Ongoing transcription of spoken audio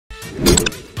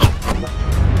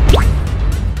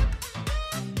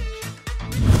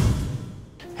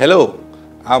Hello,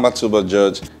 I'm Atuba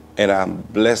George, and I'm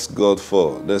blessed God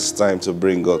for this time to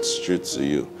bring God's truth to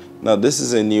you. Now, this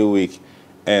is a new week,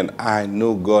 and I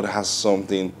know God has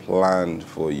something planned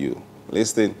for you.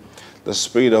 Listen, the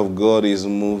Spirit of God is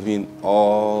moving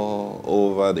all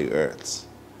over the earth.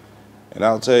 And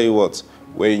I'll tell you what,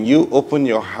 when you open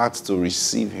your heart to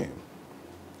receive Him,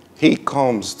 He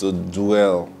comes to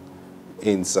dwell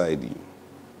inside you.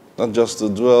 Not just to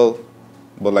dwell,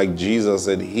 but like Jesus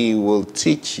said, He will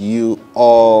teach you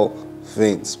all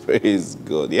things. Praise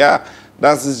God. Yeah,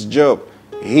 that's His job.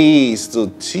 He is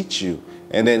to teach you.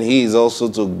 And then He is also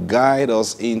to guide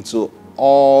us into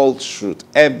all truth,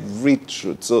 every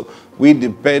truth. So we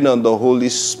depend on the Holy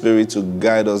Spirit to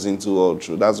guide us into all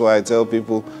truth. That's why I tell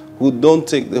people who don't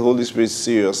take the Holy Spirit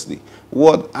seriously,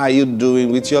 what are you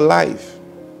doing with your life?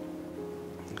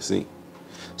 See,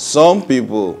 some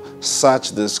people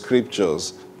search the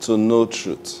scriptures to know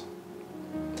truth.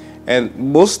 And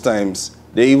most times,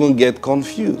 they even get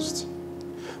confused.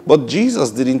 But Jesus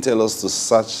didn't tell us to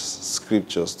search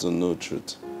scriptures to know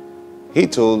truth. He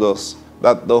told us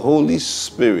that the Holy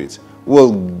Spirit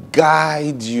will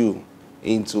guide you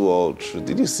into all truth.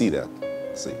 Did you see that?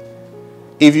 See,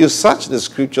 if you search the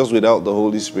scriptures without the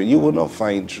Holy Spirit, you will not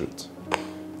find truth.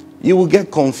 You will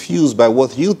get confused by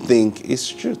what you think is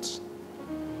truth.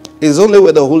 It's only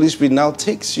where the Holy Spirit now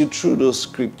takes you through those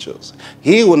scriptures.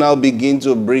 He will now begin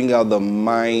to bring out the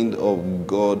mind of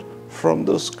God from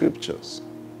those scriptures.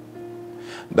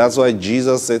 That's why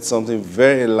Jesus said something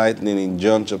very enlightening in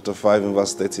John chapter 5 and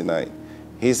verse 39.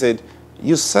 He said,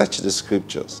 you search the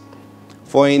scriptures,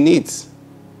 for in it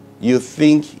you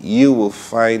think you will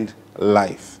find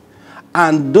life.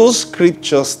 And those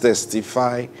scriptures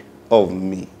testify of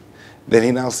me. Then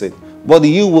he now said, but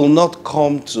you will not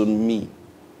come to me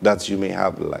that you may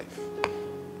have life.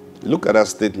 Look at that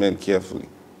statement carefully.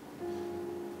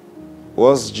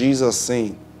 What's Jesus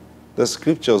saying? The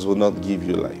scriptures will not give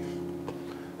you life.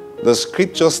 The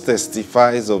scriptures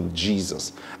testifies of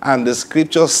Jesus. And the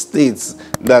scripture states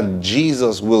that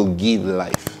Jesus will give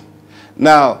life.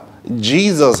 Now,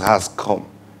 Jesus has come.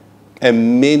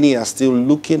 And many are still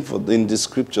looking for in the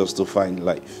scriptures to find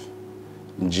life.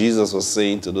 Jesus was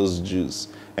saying to those Jews,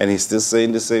 and He's still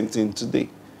saying the same thing today.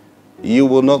 You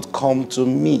will not come to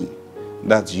me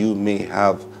that you may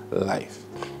have life.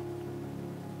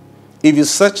 If you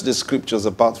search the scriptures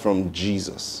apart from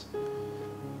Jesus,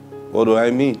 what do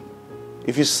I mean?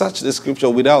 If you search the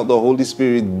scripture without the Holy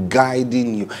Spirit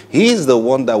guiding you, He is the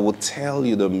one that will tell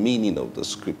you the meaning of the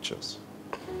scriptures.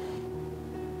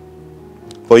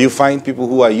 But you find people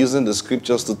who are using the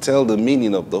scriptures to tell the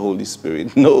meaning of the Holy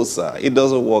Spirit. No, sir, it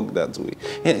doesn't work that way.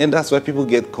 And that's why people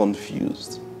get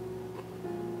confused.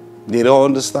 They don't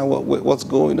understand what's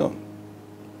going on.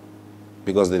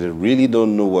 Because they really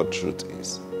don't know what truth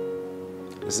is.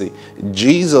 You see,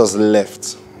 Jesus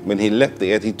left. When He left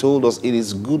the earth, He told us, it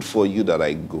is good for you that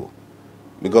I go.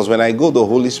 Because when I go, the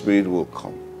Holy Spirit will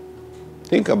come.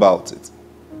 Think about it.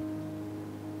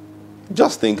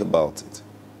 Just think about it.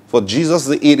 For Jesus,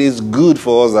 it is good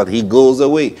for us that He goes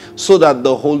away so that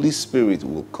the Holy Spirit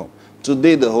will come.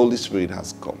 Today, the Holy Spirit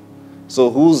has come.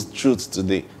 So whose truth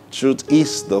today? Truth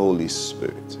is the Holy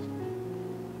Spirit.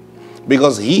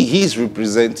 Because He is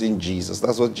representing Jesus.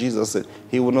 That's what Jesus said.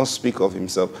 He will not speak of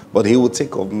Himself, but He will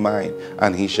take of mine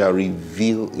and He shall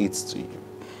reveal it to you.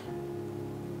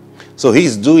 So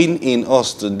He's doing in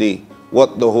us today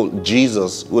what the whole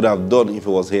Jesus would have done if He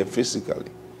was here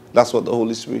physically. That's what the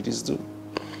Holy Spirit is doing.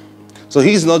 So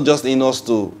He's not just in us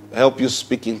to help you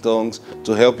speak in tongues,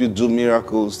 to help you do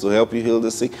miracles, to help you heal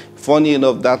the sick. Funny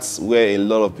enough, that's where a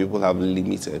lot of people have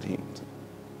limited Him.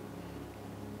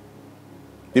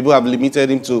 People have limited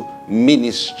Him to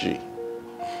ministry.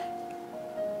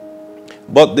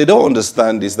 But they don't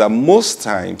understand this, that most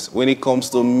times when it comes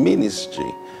to ministry,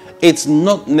 it's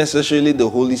not necessarily the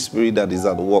Holy Spirit that is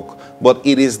at work, but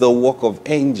it is the work of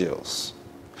angels.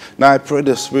 Now I pray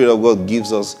the Spirit of God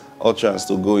gives us utterance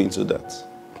to go into that.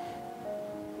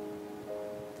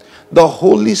 The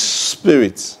Holy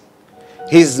Spirit,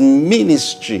 His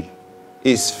ministry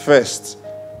is first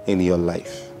in your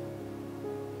life.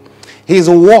 His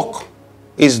work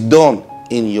is done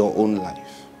in your own life.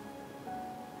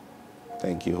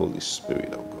 Thank you, Holy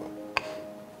Spirit of God.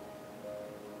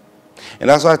 And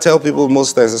that's why I tell people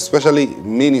most times, especially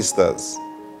ministers,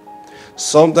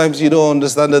 sometimes you don't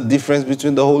understand the difference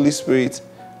between the Holy Spirit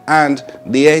and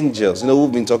the angels. You know,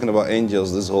 we've been talking about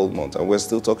angels this whole month, and we're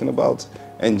still talking about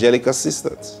angelic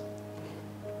assistants.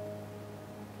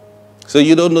 So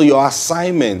you don't know your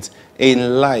assignment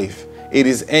in life It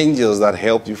is angels that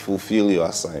help you fulfill your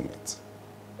assignment.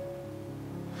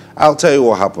 I'll tell you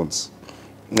what happens.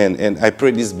 And I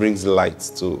pray this brings light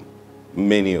to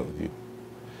many of you.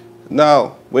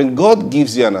 Now, when God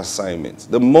gives you an assignment,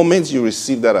 the moment you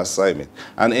receive that assignment,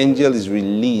 an angel is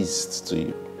released to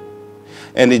you.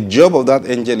 And the job of that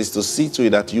angel is to see to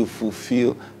it that you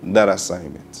fulfill that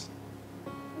assignment.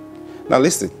 Now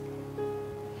listen.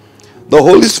 The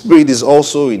Holy Spirit is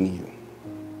also in you.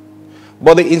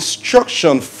 But the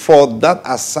instruction for that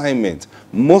assignment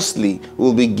mostly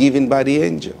will be given by the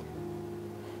angel.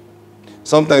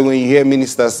 Sometimes when you hear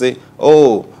ministers say,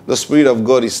 oh, the Spirit of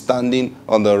God is standing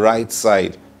on the right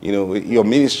side, your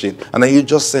ministry, and then you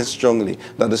just sense strongly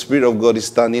that the Spirit of God is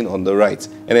standing on the right,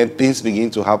 and then things begin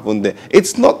to happen there.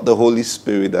 It's not the Holy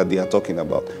Spirit that they are talking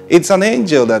about. It's an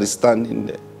angel that is standing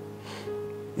there.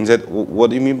 He said, what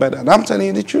do you mean by that? And I'm telling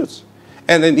you the truth.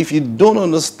 And then if you don't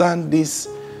understand this,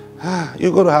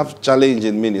 you're going to have challenge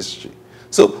in ministry.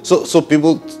 So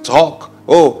people talk.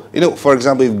 Oh, for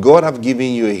example, if God have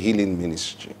given you a healing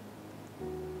ministry,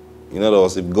 in other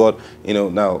words, if God,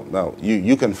 now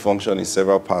you can function in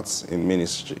several parts in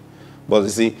ministry. But you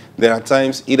see, there are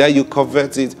times either you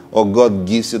convert it or God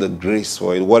gives you the grace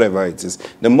for it, whatever it is.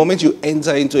 The moment you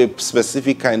enter into a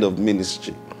specific kind of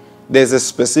ministry, there's a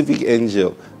specific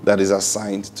angel that is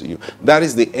assigned to you. That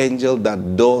is the angel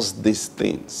that does these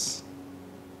things.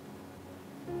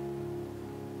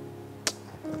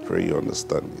 Pray you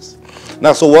understand this.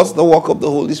 Now, so what's the work of the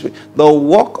Holy Spirit? The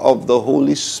work of the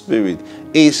Holy Spirit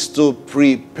is to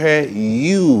prepare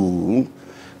you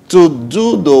to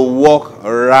do the work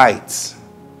right.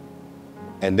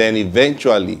 And then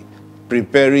eventually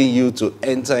preparing you to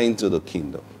enter into the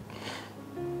kingdom.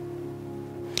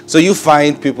 So you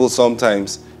find people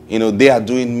sometimes, they are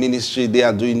doing ministry, and they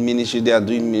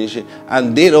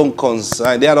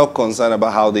are not concerned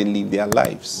about how they live their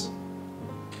lives.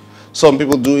 Some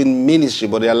people doing ministry,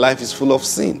 but their life is full of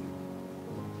sin.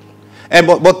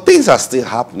 But things are still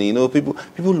happening. People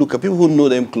look at people who know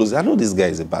them closely. I know this guy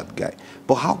is a bad guy,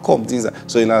 but how come things are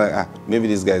so? Maybe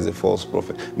this guy is a false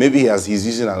prophet. Maybe he's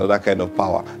using another kind of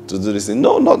power to do this thing.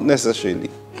 No, not necessarily.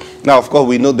 Now, of course,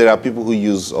 we know there are people who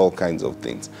use all kinds of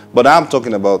things, but I'm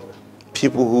talking about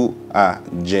people who are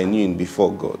genuine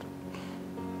before God.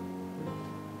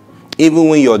 Even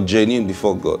when you're genuine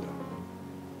before God,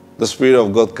 the Spirit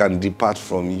of God can depart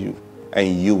from you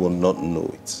and you will not know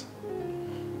it.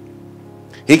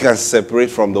 He can separate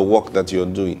from the work that you're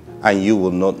doing and you will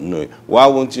not know it. Why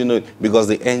won't you know it? Because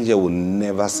the angel will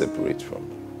never separate from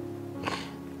you.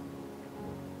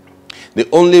 The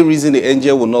only reason the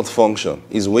angel will not function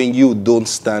is when you don't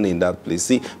stand in that place.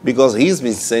 See, because he's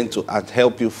been sent to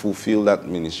help you fulfill that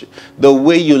ministry. The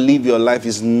way you live your life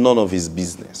is none of his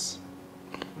business.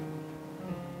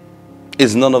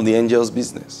 It's none of the angel's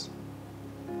business.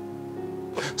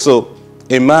 So,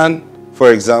 a man,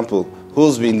 for example,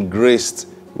 who's been graced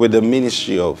with the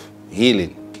ministry of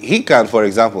healing, he can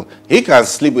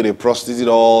sleep with a prostitute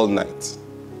all night.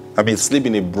 Sleep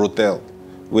in a brothel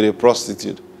with a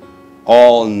prostitute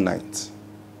all night.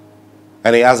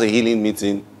 And he has a healing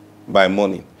meeting by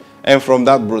morning. And from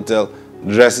that brothel,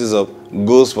 dresses up,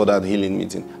 goes for that healing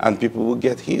meeting, and people will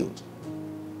get healed.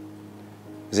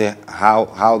 You say,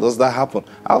 how does that happen?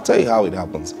 I'll tell you how it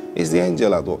happens. It's the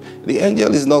angel at work. The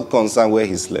angel is not concerned where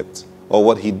he slept or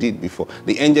what he did before.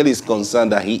 The angel is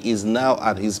concerned that he is now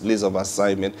at his place of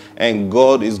assignment and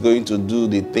God is going to do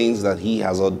the things that he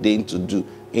has ordained to do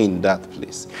in that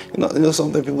place.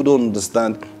 Sometimes people don't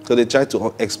understand, so they try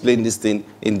to explain this thing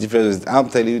in different ways. I'm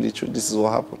telling you the truth. This is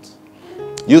what happens.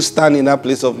 You stand in that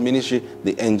place of ministry,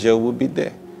 the angel will be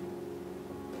there.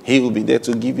 He will be there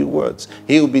to give you words.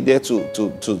 He will be there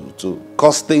to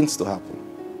cause things to happen.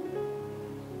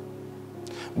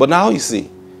 But now you see,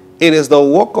 it is the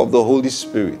work of the Holy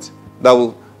Spirit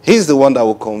he's the one that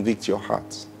will convict your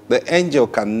heart. The angel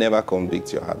can never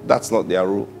convict your heart. That's not their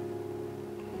rule.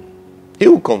 He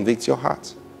will convict your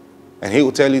heart. And he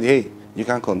will tell you, hey, you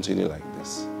can't continue like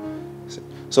this.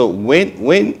 So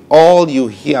when all you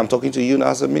hear, I'm talking to you now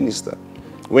as a minister,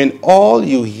 when all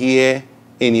you hear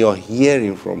in your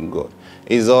hearing from God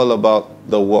is all about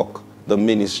the work, the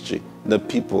ministry, the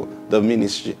people, the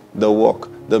ministry, the work,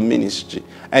 the ministry,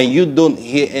 and you don't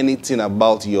hear anything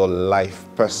about your life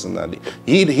personally,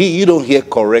 you don't hear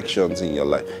corrections in your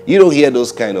life, you don't hear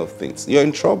those kind of things, you're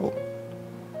in trouble.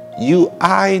 You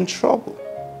are in trouble.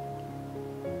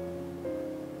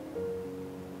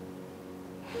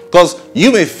 Because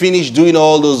you may finish doing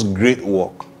all those great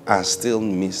work and still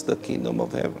miss the kingdom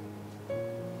of heaven.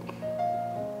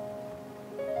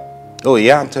 Oh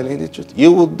yeah, I'm telling you the truth.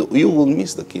 You will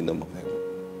miss the kingdom of heaven.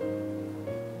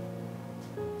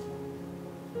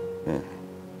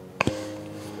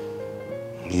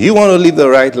 You want to live the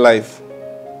right life,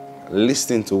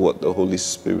 listen to what the Holy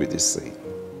Spirit is saying.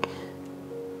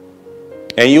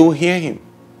 And you will hear him.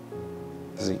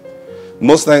 See?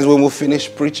 Most times when we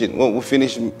finish preaching, when we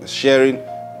finish sharing,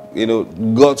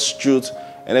 God's truth,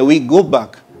 and then we go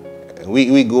back,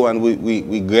 we go and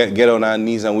we get on our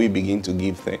knees and we begin to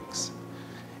give thanks.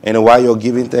 And while you're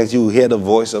giving thanks, you will hear the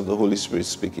voice of the Holy Spirit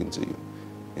speaking to you.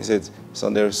 He said,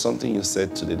 son, there is something you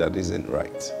said today that isn't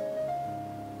right.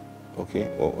 Okay,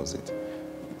 what was it?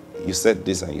 You said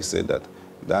this and you said that.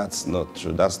 That's not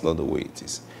true. That's not the way it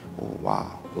is. Oh,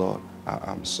 wow, Lord,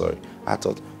 I'm sorry. I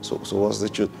thought, so what's the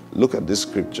truth? Look at this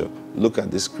scripture. Look at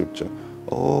this scripture.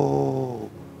 Oh,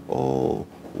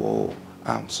 whoa,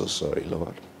 I'm so sorry,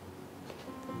 Lord.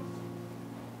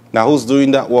 Now, who's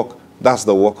doing that work? That's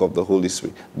the work of the Holy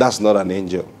Spirit. That's not an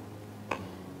angel.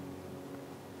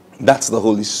 That's the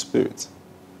Holy Spirit.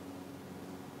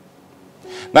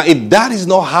 Now, if that is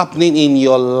not happening in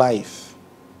your life,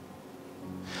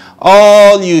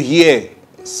 all you hear,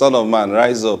 Son of Man,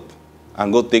 rise up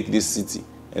and go take this city.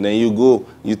 And then you go,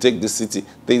 you take the city,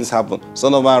 things happen.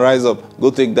 Son of Man, rise up, go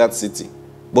take that city.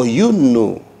 But you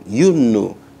know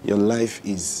your life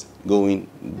is going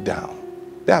down.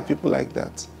 There are people like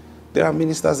that. There are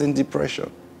ministers in depression.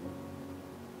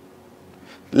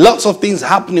 Lots of things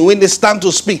happening. When they stand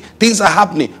to speak, things are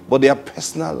happening. But their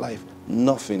personal life,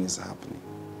 nothing is happening.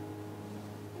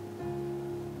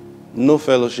 No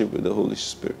fellowship with the Holy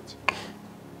Spirit.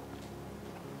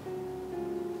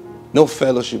 No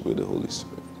fellowship with the Holy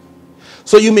Spirit.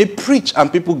 So you may preach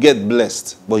and people get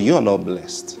blessed, but you're not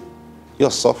blessed. You're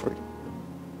suffering.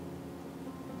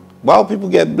 Why people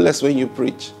get blessed when you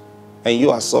preach and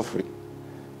you are suffering?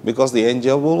 Because the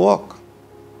angel will walk.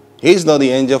 He's not the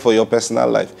angel for your personal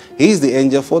life. He's the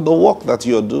angel for the work that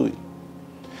you're doing.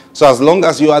 So as long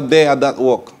as you are there at that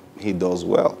work, he does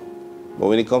well. But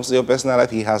when it comes to your personal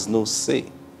life, he has no say.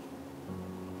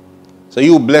 So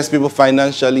you bless people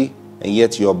financially, and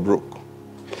yet you're broke.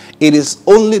 It is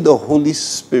only the Holy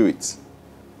Spirit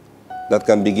that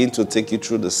can begin to take you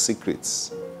through the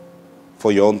secrets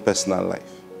for your own personal life.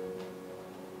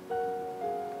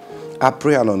 I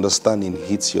pray and understanding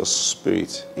hits your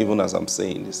spirit, even as I'm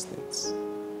saying these things.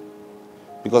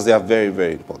 Because they are very,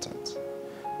 very important.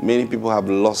 Many people have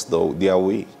lost their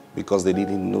way because they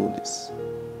didn't know this.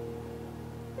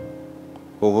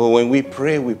 But when we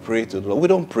pray to the Lord. We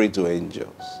don't pray to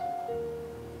angels.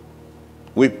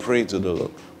 We pray to the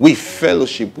Lord. We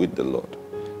fellowship with the Lord.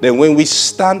 Then when we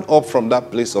stand up from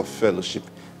that place of fellowship,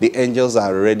 the angels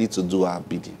are ready to do our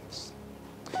biddings.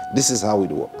 This is how it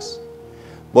works.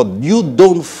 But you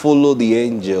don't follow the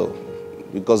angel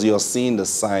because you're seeing the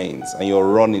signs and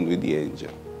you're running with the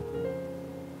angel.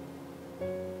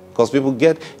 Because people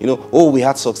get, oh, we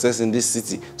had success in this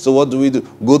city. So what do?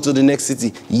 Go to the next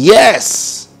city.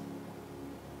 Yes!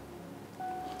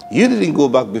 You didn't go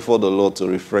back before the Lord to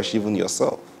refresh even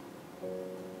yourself.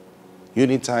 You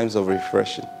need times of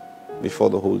refreshing before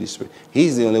the Holy Spirit.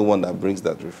 He's the only one that brings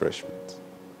that refreshment.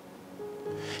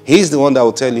 He's the one that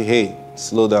will tell you, hey,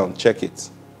 slow down, check it.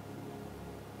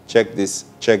 Check this,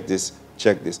 check this,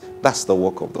 check this. That's the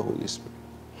work of the Holy Spirit.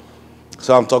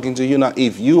 So I'm talking to you now.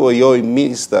 If you or you're a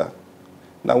minister,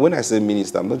 now when I say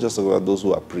minister, I'm not just talking about those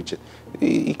who are preaching.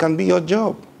 It can be your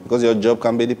job, because your job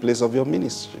can be the place of your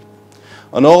ministry.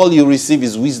 And all you receive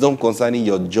is wisdom concerning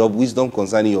your job, wisdom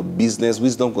concerning your business,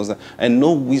 and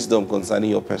no wisdom concerning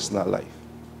your personal life.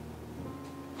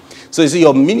 So you see,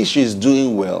 your ministry is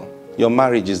doing well, your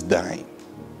marriage is dying.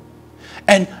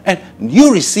 And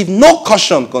you receive no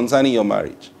caution concerning your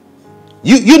marriage.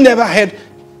 You never heard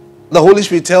the Holy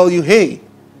Spirit tell you, hey,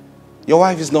 your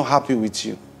wife is not happy with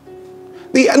you.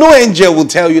 No angel will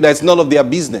tell you that it's none of their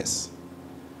business.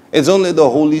 It's only the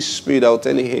Holy Spirit that will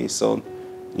tell you, hey, son,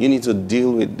 you need to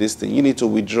deal with this thing. You need to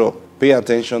withdraw. Pay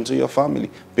attention to your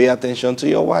family. Pay attention to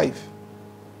your wife.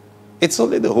 It's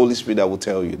only the Holy Spirit that will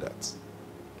tell you that.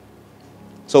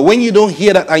 So when you don't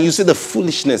hear that and you see the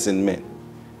foolishness in men,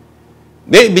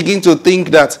 they begin to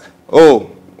think that,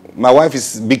 oh, my wife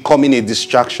is becoming a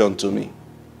distraction to me.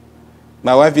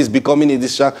 My wife is becoming a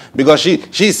distraction because she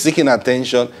is seeking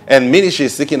attention and ministry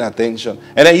is seeking attention.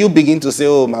 And then you begin to say,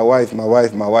 oh, my wife, my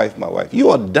wife, my wife, my wife. You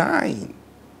are dying.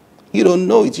 You don't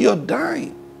know it. You're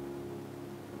dying.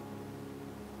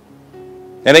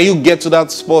 And then you get to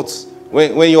that spot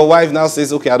when your wife now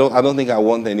says, okay, I don't think I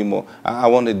want anymore. I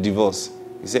want a divorce.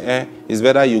 You say, it's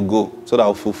better you go so that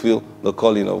I'll fulfill the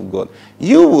calling of God.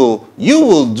 You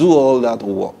will do all that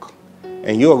work.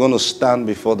 And you are going to stand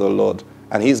before the Lord.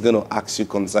 And he's going to ask you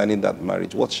concerning that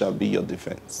marriage, what shall be your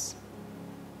defense?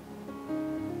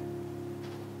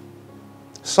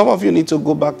 Some of you need to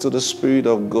go back to the Spirit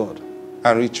of God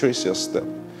and retrace your step.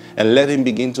 And let him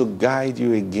begin to guide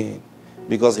you again.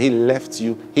 Because he left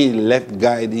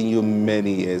guiding you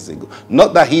many years ago.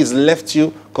 Not that he's left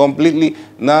you completely.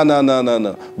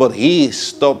 No. But he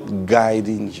stopped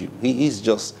guiding you. He is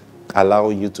just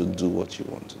allowing you to do what you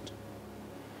want to do.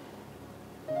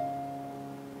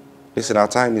 Listen, our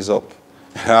time is up.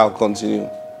 I'll continue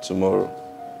tomorrow.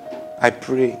 I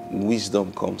pray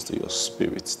wisdom comes to your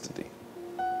spirits today.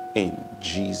 In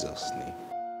Jesus' name.